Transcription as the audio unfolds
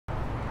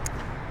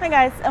Hi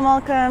guys, and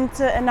welcome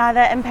to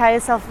another Empower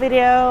Yourself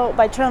video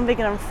by True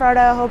Vegan and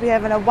Frodo. Hope you're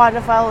having a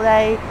wonderful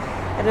day.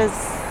 It is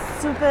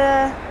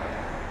super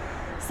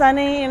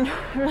sunny and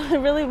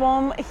really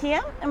warm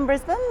here in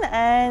Brisbane,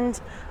 and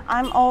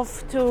I'm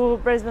off to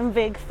Brisbane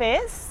Veg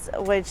Fest,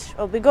 which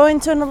I'll be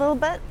going to in a little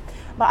bit,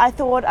 but I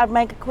thought I'd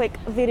make a quick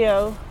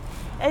video.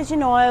 As you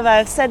know, as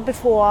I've said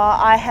before,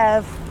 I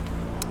have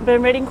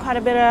been reading quite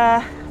a bit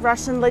of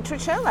Russian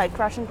literature, like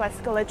Russian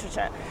classical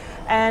literature,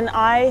 and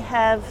I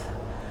have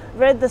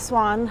read there's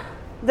one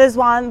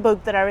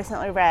book that I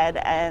recently read,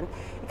 and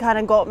it kind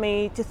of got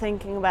me to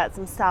thinking about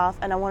some stuff,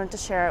 and I wanted to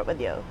share it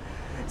with you.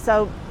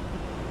 So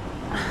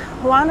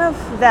one of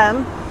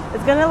them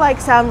is gonna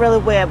sound really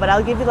weird, but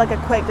I'll give you a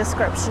quick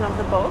description of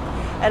the book.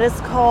 It is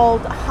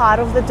called Heart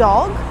of the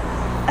Dog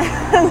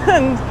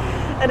and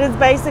it is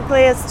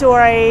basically a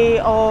story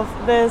of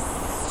this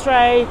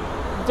stray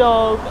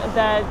dog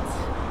that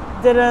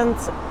didn't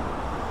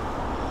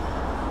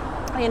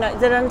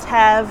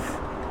have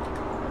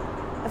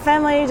a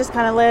family, just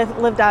kind of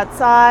lived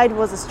outside,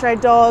 was a stray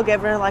dog.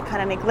 Everyone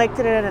kind of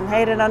neglected it and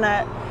hated on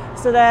it.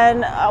 So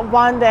then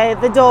one day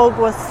the dog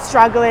was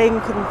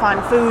struggling, couldn't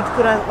find food,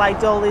 couldn't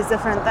do all these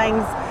different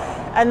things.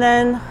 And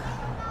then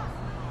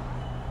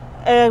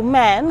a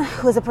man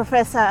who was a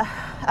professor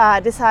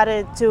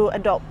decided to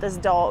adopt this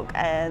dog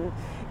and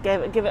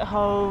give it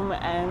home,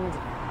 and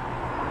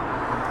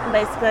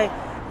basically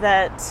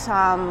that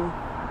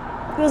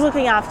he was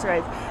looking after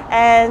it.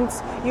 And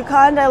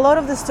a lot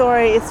of the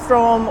story is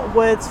from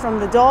words from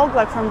the dog,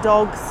 from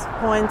dog's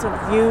point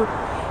of view,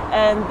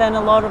 and then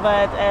a lot of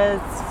it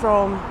is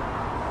from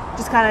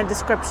just kind of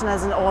description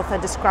as an author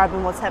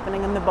describing what's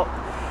happening in the book.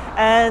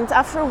 And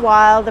after a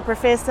while, the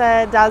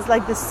professor does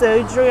this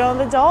surgery on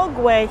the dog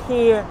where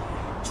he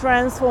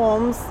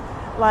transforms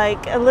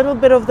a little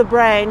bit of the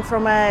brain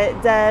from a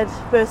dead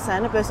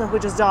person, a person who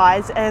just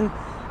dies, and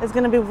it's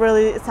going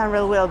to sound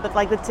really weird, but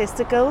the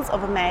testicles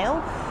of a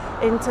male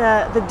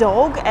into the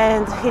dog,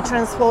 and he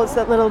transports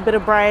that little bit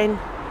of brain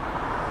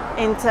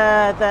into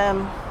the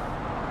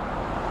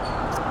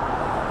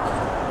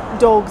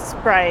dog's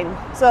brain.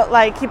 So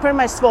he pretty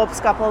much swaps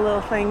a couple of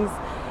little things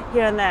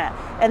here and there,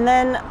 and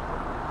then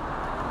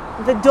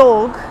the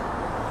dog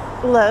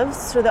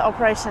lives through the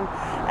operation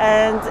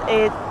and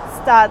it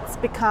starts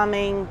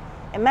becoming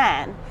a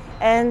man.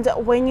 And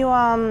when you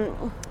are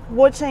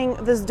watching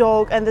this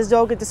dog, and this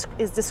dog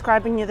is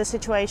describing you the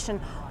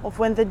situation of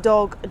when the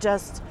dog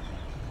just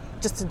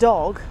a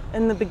dog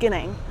in the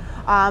beginning,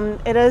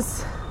 it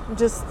is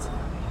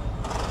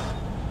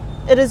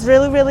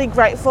really, really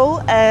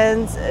grateful,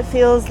 and it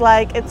feels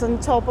like it's on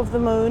top of the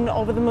moon,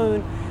 over the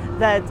moon,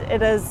 that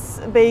it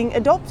is being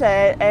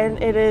adopted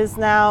and it is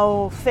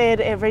now fed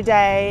every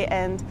day,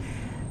 and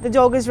the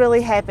dog is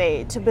really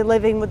happy to be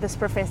living with this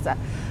professor.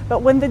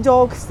 But when the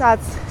dog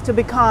starts to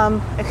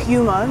become a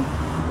human,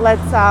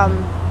 let's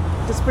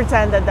just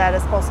pretend that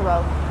is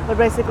possible, but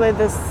basically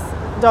this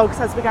dog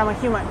starts to become a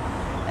human,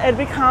 it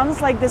becomes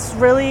this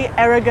really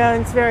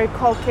arrogant, very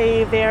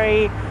cocky,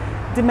 very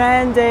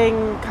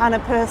demanding kind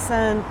of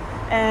person,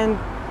 and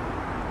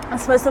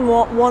this person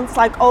wants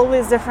all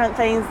these different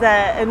things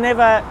that it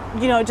never,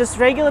 just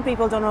regular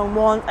people don't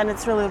want, and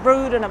it's really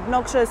rude and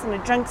obnoxious, and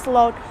it drinks a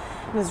lot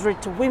and is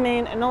rude to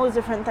women and all these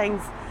different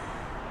things.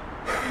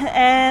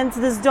 And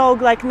this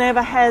dog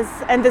never has,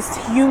 and this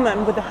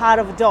human with the heart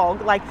of a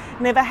dog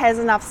never has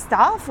enough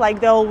stuff.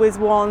 They always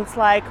want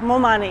more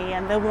money,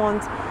 and they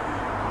want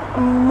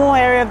more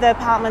area of the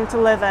apartment to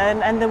live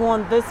in, and they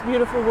want this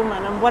beautiful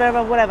woman and whatever,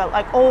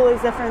 all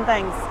these different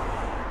things.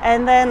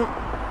 And then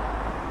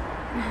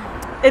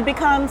it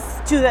becomes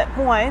to that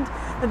point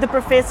that the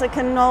professor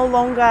can no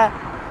longer,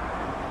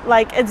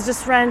 he's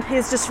just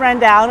ran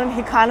down, and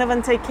he can't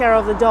even take care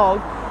of the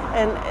dog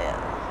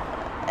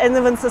and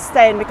even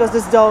sustain, because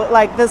this dog,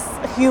 this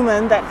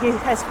human that he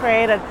has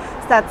created,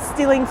 starts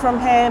stealing from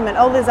him and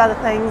all these other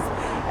things.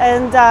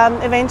 And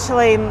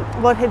eventually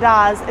what he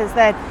does is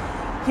that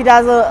he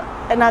does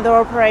another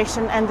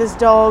operation, and this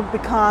dog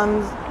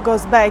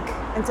goes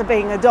back into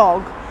being a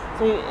dog.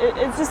 So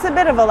it's just a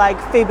bit of a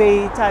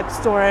Phoebe type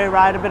story,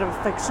 right? A bit of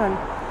fiction,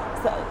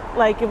 so,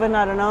 even,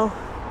 I don't know,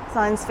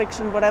 science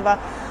fiction, whatever.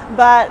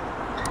 But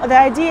the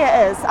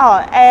idea is,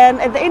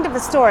 and at the end of the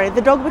story, the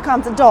dog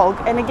becomes a dog,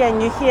 and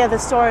again you hear the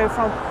story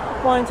from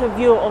point of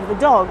view of the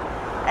dog,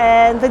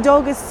 and the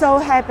dog is so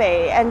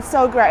happy and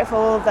so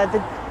grateful that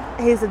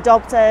he's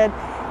adopted,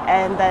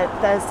 and that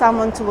there's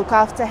someone to look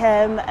after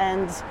him,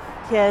 and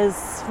he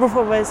has roof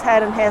over his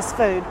head and he has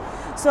food.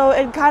 So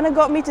it kind of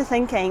got me to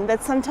thinking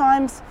that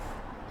sometimes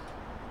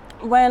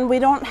when we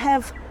don't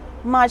have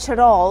much at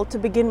all to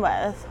begin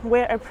with,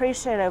 we're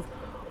appreciative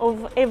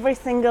of every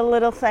single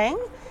little thing,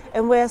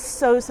 and we're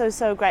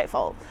so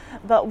grateful.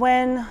 But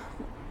when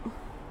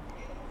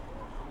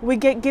we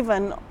get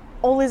given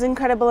all these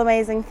incredible,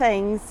 amazing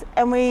things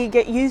and we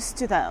get used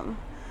to them,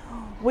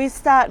 we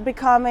start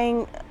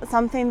becoming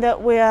something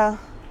that we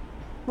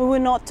were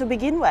not to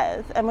begin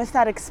with, and we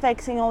start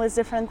expecting all these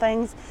different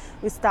things.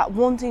 We start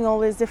wanting all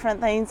these different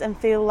things and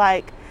feel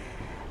like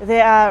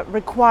there are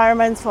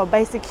requirements for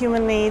basic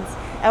human needs,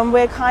 and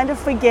we're kind of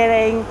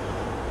forgetting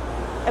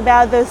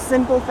about those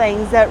simple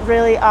things that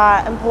really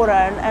are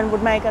important and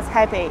would make us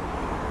happy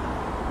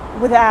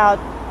without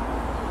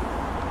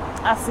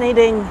us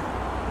needing,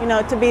 you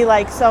know, to be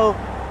like so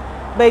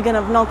big and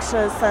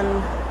obnoxious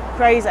and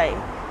crazy.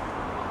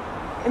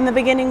 In the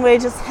beginning, we're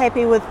just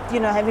happy with, you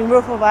know, having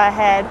roof over our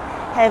head,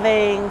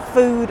 having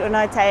food on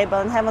our table,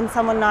 and having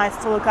someone nice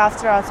to look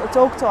after us or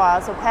talk to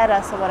us or pet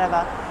us or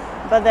whatever.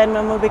 But then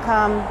when we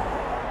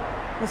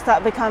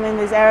start becoming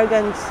these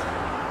arrogant,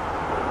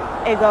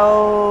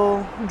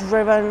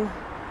 ego-driven,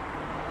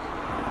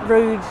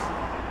 rude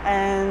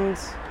and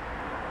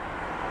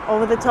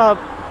over-the-top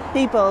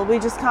people, we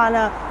just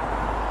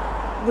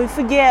we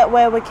forget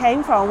where we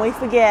came from. We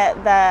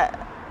forget that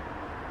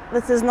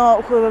this is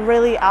not who we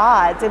really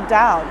are deep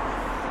down.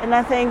 And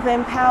I think the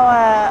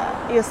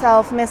Empower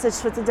Yourself message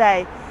for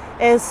today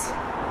is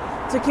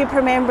to keep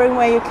remembering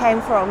where you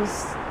came from,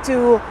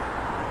 to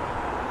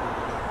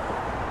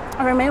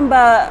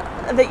remember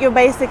that your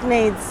basic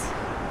needs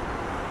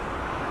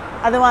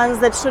are the ones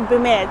that should be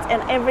met,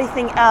 and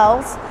everything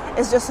else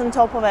is just on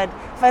top of it.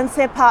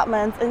 Fancy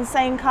apartments,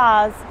 insane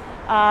cars,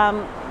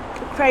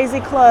 crazy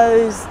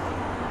clothes,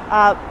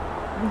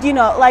 you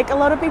know, like a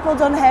lot of people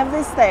don't have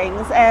these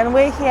things, and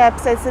we're here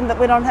obsessing that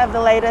we don't have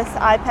the latest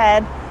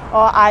iPad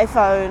or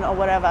iPhone or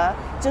whatever.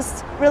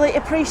 Just really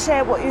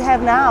appreciate what you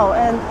have now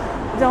and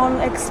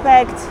don't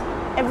expect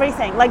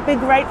everything. Like, be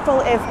grateful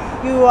if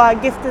you are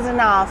gifted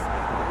enough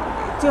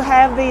to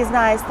have these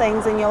nice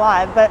things in your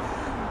life, but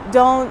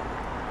don't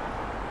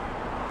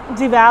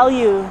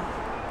devalue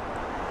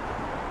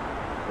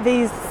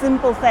these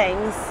simple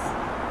things,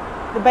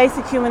 the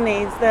basic human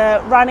needs,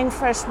 the running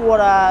fresh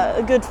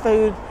water, good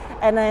food,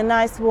 and a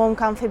nice warm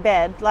comfy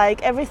bed.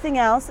 Like, everything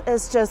else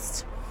is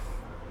just,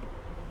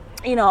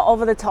 you know,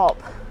 over the top.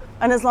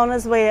 And as long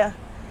as we,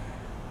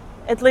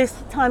 at least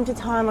time to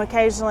time,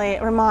 occasionally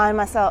remind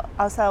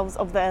ourselves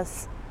of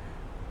this,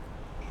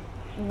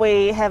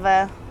 we have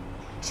a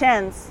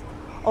chance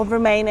of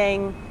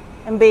remaining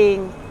and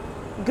being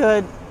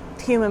good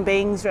human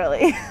beings,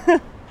 really.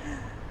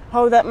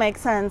 Hope that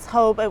makes sense.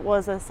 Hope it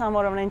was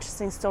somewhat of an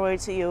interesting story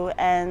to you.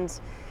 And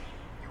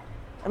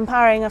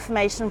empowering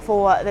affirmation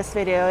for this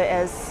video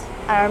is,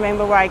 I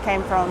remember where I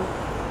came from.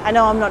 I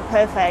know I'm not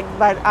perfect,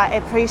 but I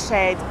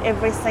appreciate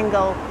every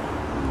single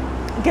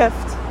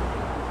gift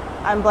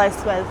I'm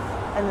blessed with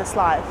in this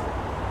life.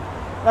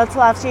 Lots of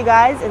love to you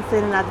guys, and see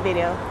you in another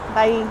video.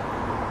 Bye.